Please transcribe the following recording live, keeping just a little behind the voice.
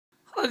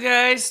Hello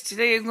guys,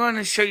 today I'm going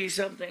to show you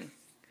something,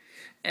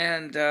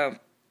 and we're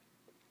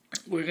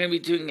going to be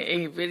doing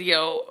a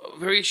video, a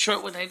very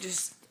short one. I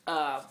just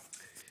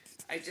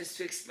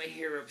fixed my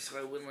hair up so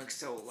I wouldn't look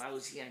so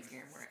lousy on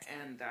camera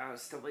and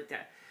stuff like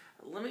that.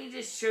 Let me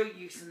just show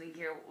you something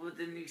here with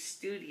the new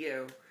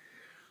studio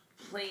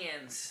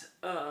plans.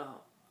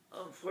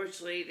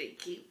 Unfortunately they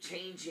keep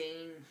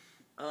changing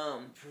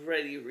for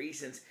variety of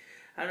reasons.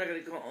 I'm not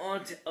going to go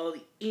on to all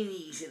the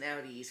innies and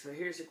outies, but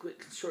here's a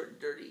quick, short and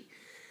dirty.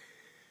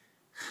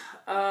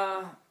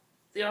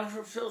 The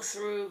offer fell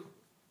through,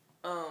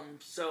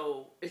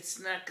 so it's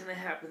not going to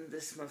happen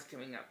this month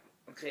coming up,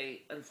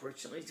 okay,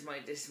 unfortunately, to my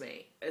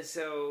dismay.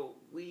 So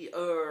we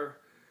are,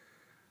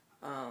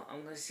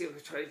 I'm going to see if I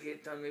try to get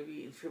it done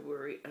maybe in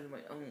February on my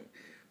own.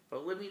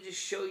 But let me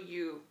just show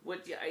you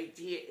what the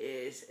idea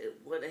is and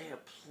what I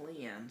have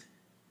planned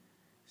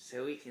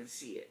so we can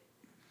see it,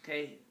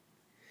 okay?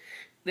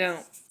 Now,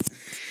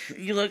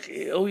 you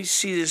always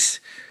see this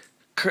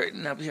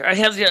curtain up here. I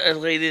have the other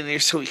light in there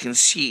so we can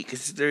see,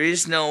 because there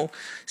is no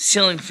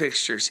ceiling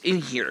fixtures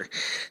in here.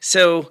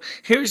 So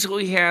here's what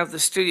we have. The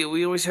studio,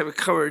 we always have it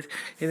covered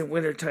in the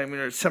wintertime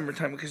and the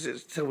summertime, because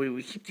it's the way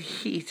we keep the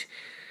heat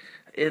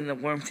and the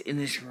warmth in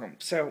this room.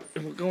 So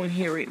we're going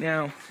here right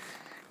now,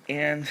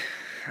 and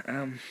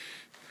I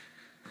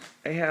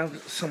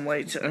have some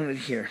lights under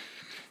here.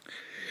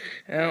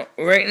 Now,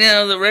 right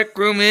now the rec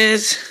room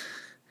is,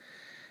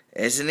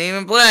 as the name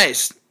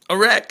implies, a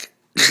wreck.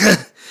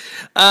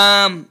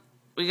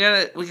 We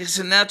got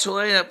some natural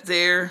light up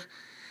there.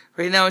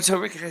 Right now it's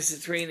over because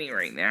it's raining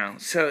right now,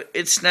 so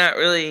it's not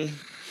really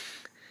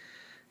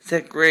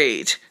that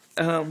great.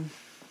 Right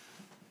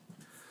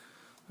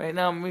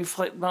now I'm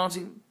reflect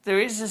mounting. There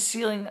is a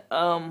ceiling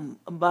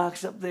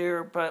box up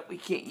there, but we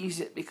can't use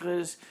it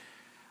because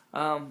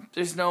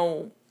there's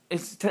no.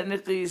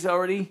 It's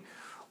already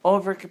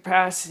over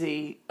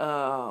capacity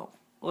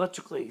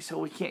electrically, so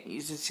we can't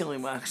use the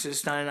ceiling box.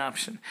 It's not an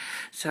option.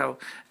 So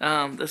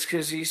that's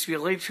because there used to be a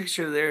light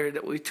fixture there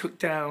that we took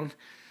down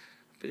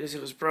because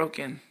it was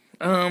broken.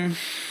 Now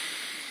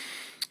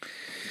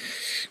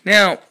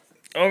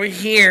over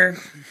here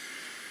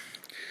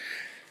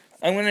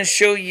I'm going to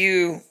show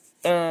you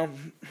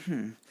I'm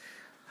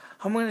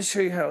going to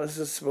show you how this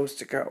is supposed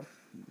to go.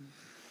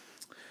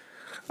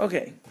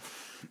 Okay,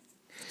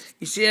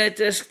 you see that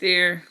desk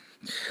there?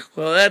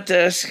 Well, that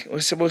desk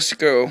was supposed to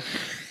go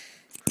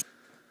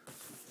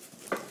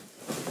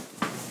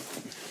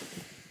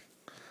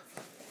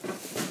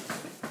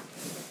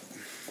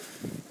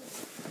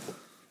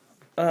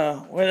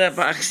where that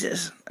box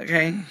is,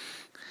 okay?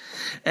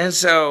 And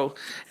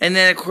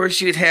then of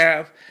course you'd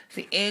have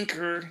the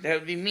anchor, that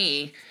would be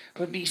me,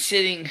 would be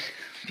sitting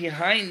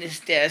behind this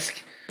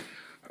desk,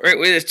 right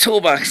where the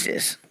toolbox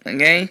is,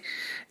 okay?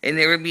 And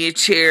there would be a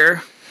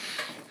chair.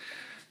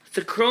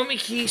 The chroma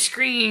key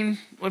screen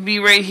would be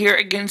right here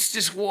against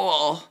this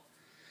wall.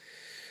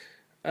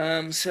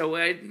 So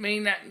I may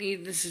not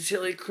need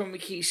necessarily chroma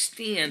key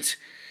stands.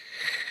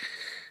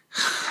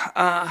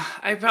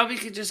 I probably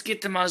could just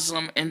get the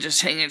Muslim and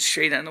just hang it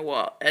straight on the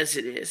wall as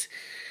it is.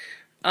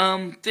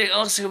 They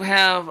also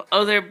have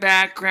other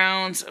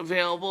backgrounds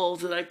available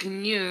that I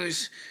can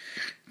use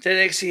that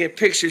actually have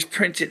pictures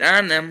printed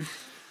on them,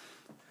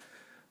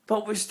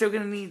 but we're still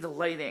going to need the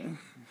lighting.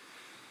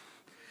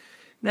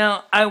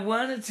 Now, I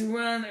wanted to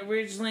run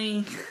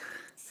originally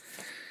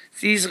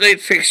these light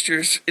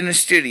fixtures in the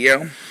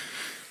studio.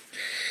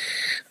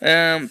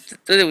 Those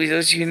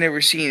of you who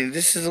never seen it,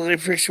 this is a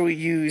light fixture we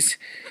use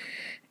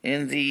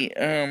in the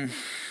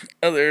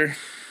other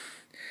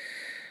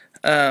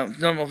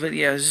normal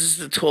videos. This is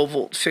the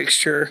 12-volt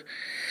fixture.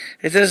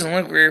 It doesn't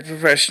look very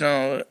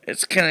professional.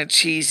 It's kind of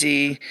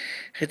cheesy.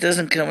 It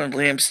doesn't come in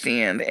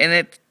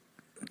lampstand,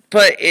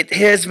 but it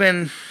has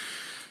been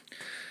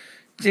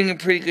doing a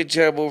pretty good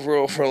job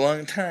overall for a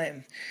long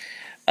time.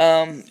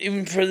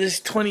 Even for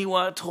this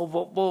 20-watt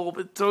 12-volt bulb,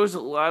 it throws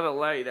a lot of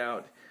light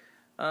out.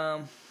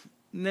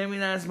 Maybe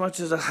not as much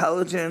as a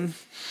halogen,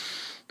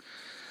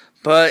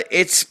 but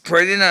it's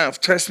bright enough,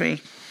 trust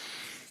me.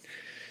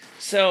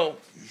 So,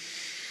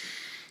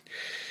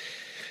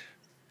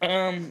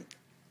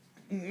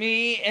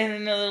 me and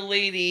another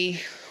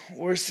lady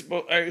are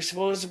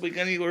supposedly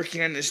going to be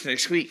working on this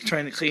next week,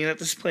 trying to clean up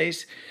this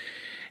place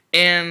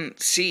and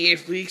see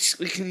if we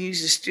can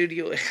use the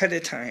studio ahead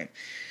of time.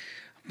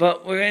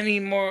 But we're going to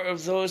need more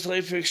of those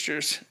light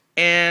fixtures,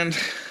 and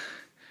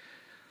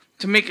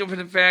to make up for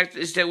the fact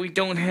is that we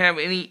don't have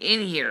any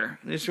in here.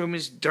 This room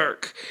is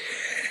dark.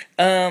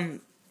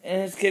 And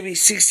it's going to be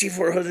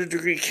 6400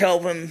 degree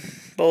Kelvin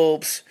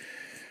bulbs.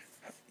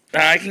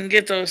 I can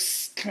get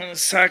those kind of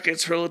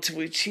sockets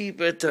relatively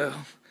cheap at the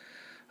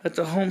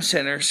home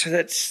center, so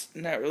that's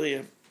not really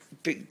a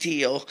big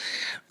deal.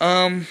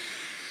 And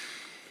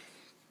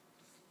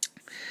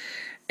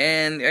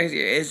the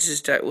idea is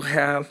just that we'll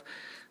have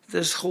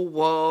this whole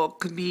wall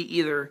could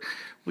be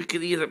we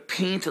could either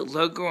paint a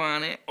logo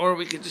on it, or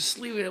we could just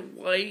leave it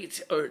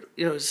white, or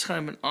it's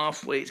kind of an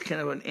off-white, kind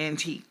of an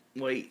antique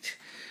white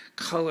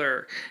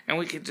color, and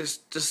we could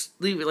just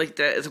leave it like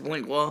that as a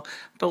blank wall.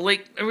 But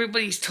like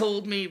everybody's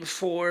told me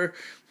before,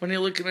 when they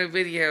look at my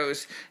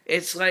videos,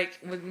 it's like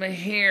with my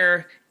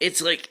hair,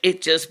 it's like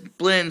it just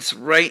blends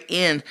right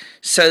in.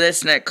 So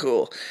that's not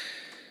cool.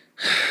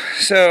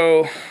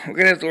 So we're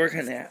gonna have to work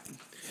on that.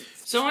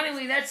 So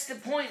anyway, that's the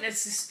point.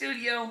 That's the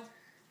studio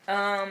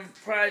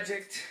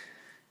project.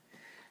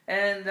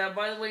 And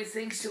by the way,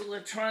 thanks to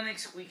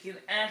electronics, we can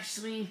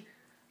actually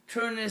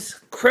turn this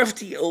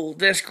crafty old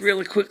desk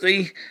really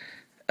quickly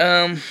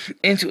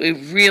into a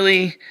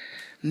really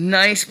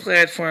nice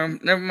platform.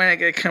 Never mind, I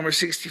got a camera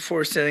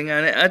 64 setting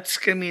on it. That's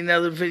going to be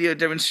another video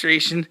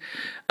demonstration,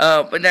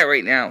 but not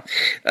right now.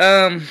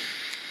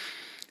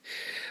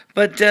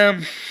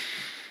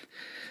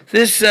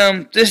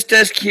 This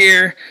desk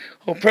here,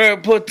 we'll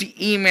probably put the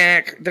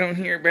eMac down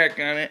here back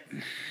on it.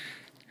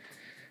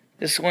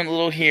 This one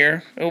little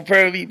here, it will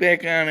probably be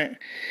back on it.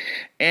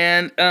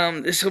 And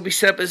this will be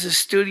set up as a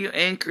studio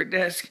anchor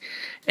desk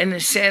in the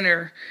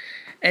center.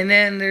 And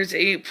then there's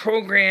a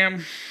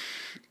program,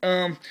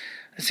 a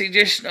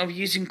suggestion of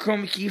using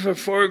chroma key for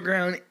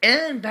foreground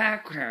and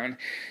background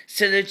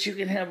so that you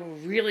can have a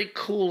really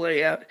cool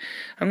layout.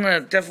 I'm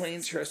definitely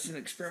interested in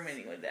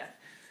experimenting with that.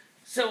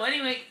 So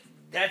anyway,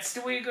 that's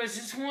the way it goes.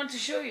 Just wanted to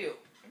show you.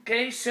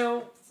 Okay,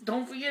 so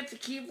don't forget to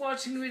keep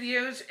watching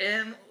videos,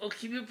 and we'll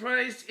keep you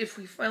apprised if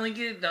we finally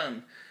get it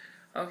done.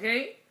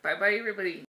 Okay? Bye-bye, everybody.